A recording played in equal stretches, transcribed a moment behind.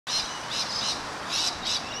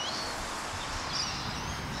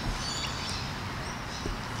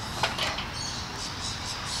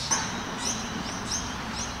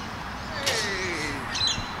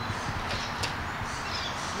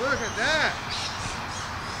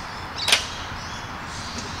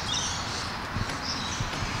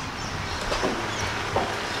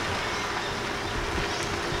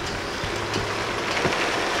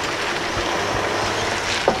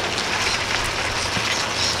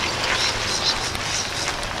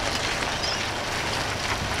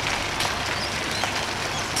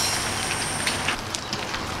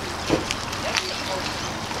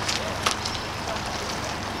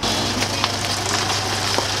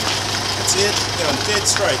Going dead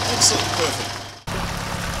straight, absolutely perfect.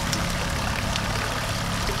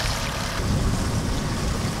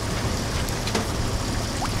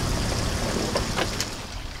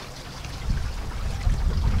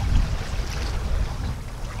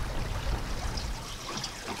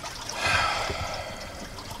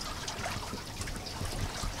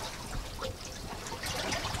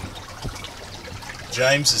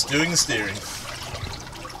 James is doing the steering.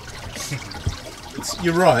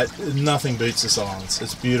 You're right, nothing beats the silence.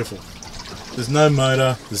 It's beautiful. There's no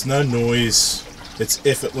motor, there's no noise, it's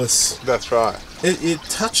effortless. That's right. It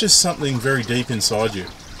touches something very deep inside you.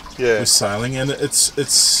 Yeah. With sailing, and it's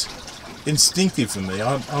instinctive for me.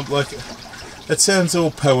 I'm like, it sounds all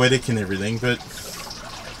poetic and everything, but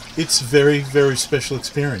it's very, very special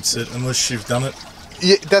experience. Unless you've done it,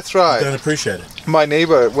 Yeah, that's right. you don't appreciate it. My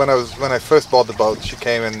neighbor, when I first bought the boat, she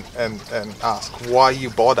came and asked, why you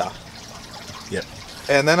bother? Yep.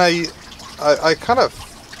 And then I kind of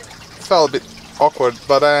felt a bit awkward,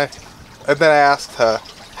 and then I asked her,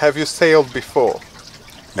 have you sailed before?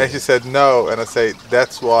 Yeah. And she said no, and I say,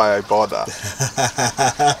 that's why I bother.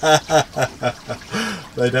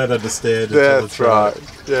 They don't understand. That's right.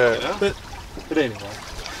 Yeah. You know? But anyway.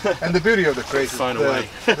 And the beauty of the crazy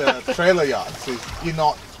the trailer yachts is you're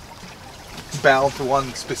not bound to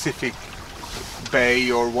one specific bay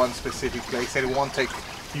or one specific place, and it won't take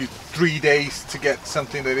you 3 days to get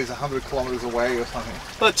something that is 100 kilometers away or something.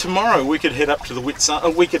 But tomorrow we could head up to the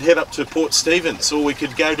we could head up to Port Stephens, or we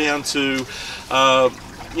could go down to down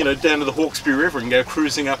to the Hawkesbury River and go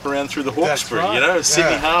cruising up around through the Hawkesbury. Right. You know,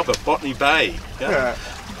 Sydney Yeah. Harbour, Botany Bay. Yeah.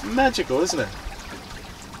 Magical, isn't it?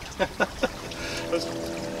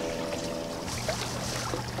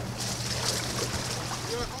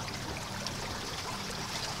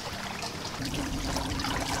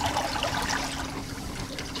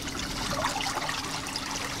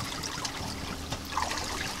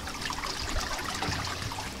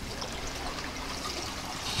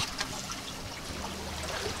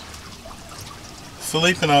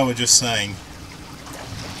 Philippe and I were just saying,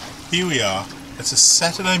 here we are, it's a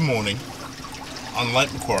Saturday morning on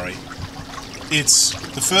Lake Macquarie. It's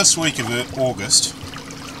the first week of August,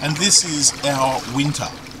 and this is our winter.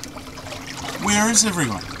 Where is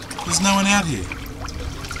everyone? There's no one out here.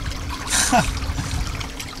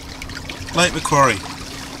 Lake Macquarie.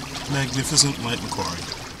 Magnificent Lake Macquarie.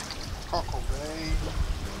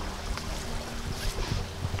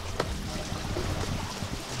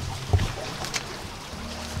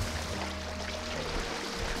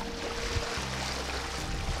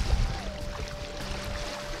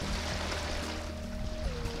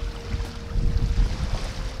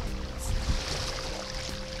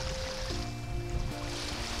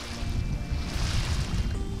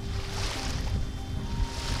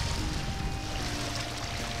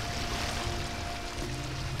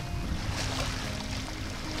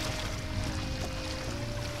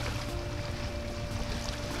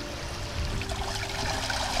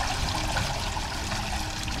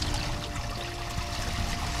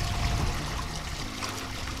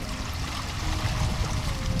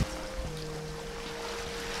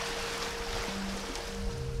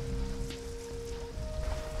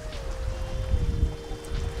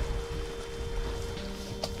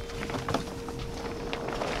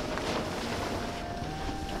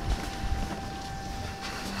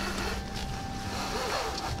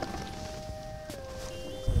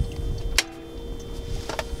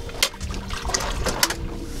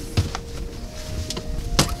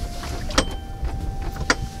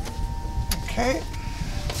 Okay.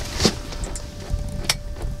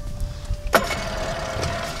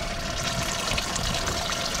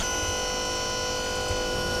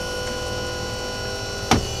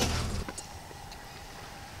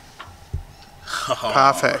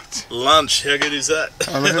 Perfect. Lunch, how good is that?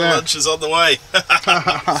 Oh, look at that. Lunch is on the way.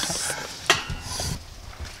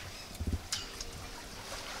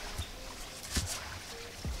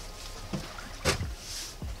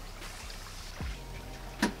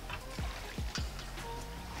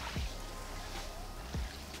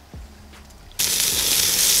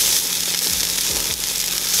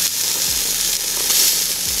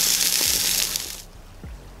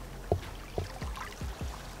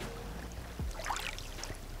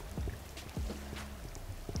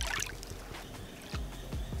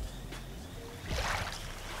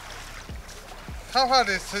 How hard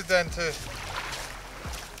is it then to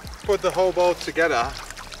put the whole boat together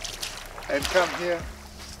and come here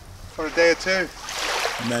for a day or two?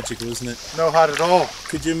 Magical, isn't it? No hard at all.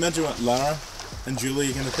 Could you imagine what Lara and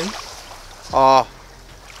Julie are going to think? Oh,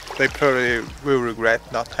 they probably will regret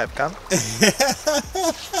not have come.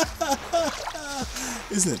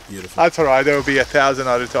 Isn't it beautiful? That's alright, there will be 1,000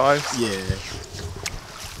 other times. Yeah.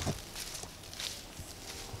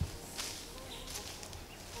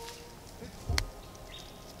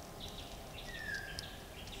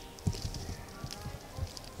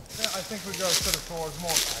 I think we go sort of towards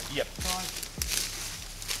more. Yep.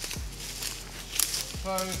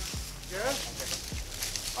 So, yeah?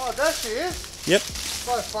 Oh, there she is. Yep.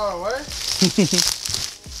 Quite far away.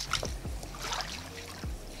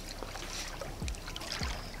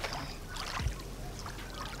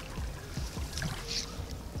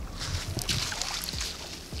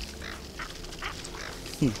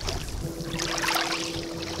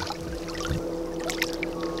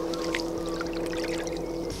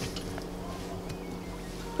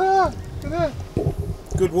 Ah, look at that.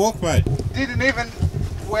 Good walk, mate. Didn't even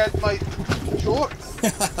wet my shorts.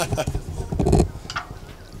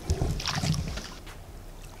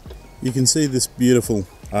 You can see this beautiful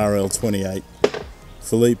RL28.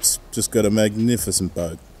 Philippe's just got a magnificent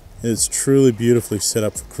boat. It's truly beautifully set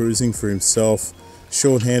up for cruising for himself,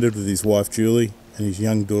 short-handed with his wife Julie and his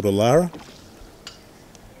young daughter Lara.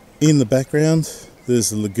 In the background there's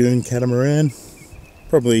the lagoon catamaran,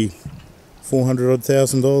 probably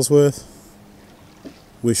 $400,000 worth.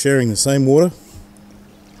 We're sharing the same water,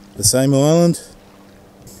 the same island,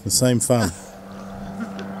 the same fun.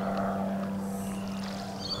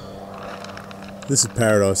 This is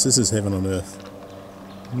paradise, this is heaven on earth.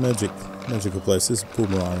 Magical place. This is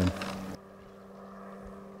Pulmer Island.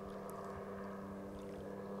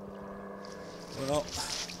 Well,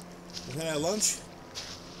 we've had our lunch,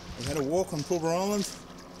 we've had a walk on Pulmer Island,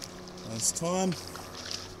 and it's time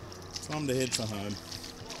to head for home.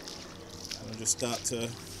 I'll just start to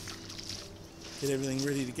get everything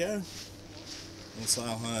ready to go. We'll sail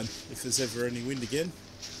home if there's ever any wind again.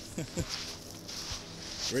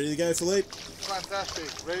 Ready to go, Philippe?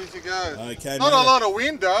 Fantastic, ready to go. Okay, not a lot of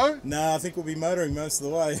wind though. No, I think we'll be motoring most of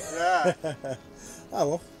the way. Yeah. Oh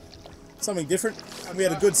well, something different. We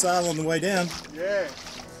had a good sail on the way down. Yeah.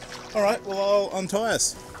 Alright, well I'll untie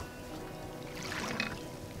us.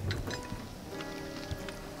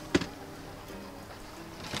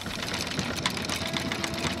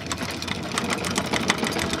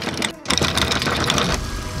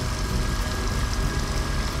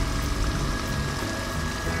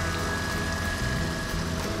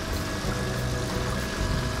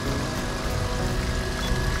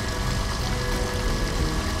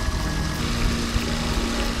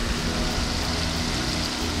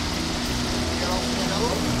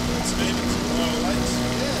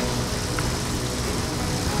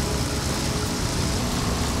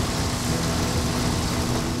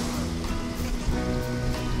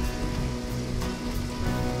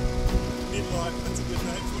 That's a good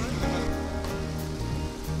name for it.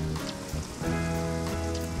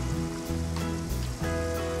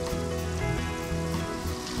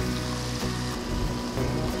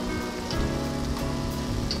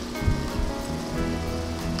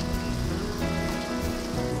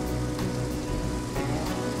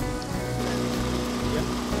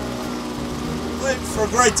 For a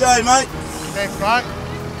great day, mate. Thanks, Mark.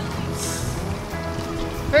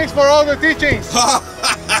 Thanks for all the teachings.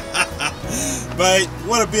 Mate,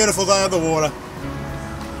 what a beautiful day on the water.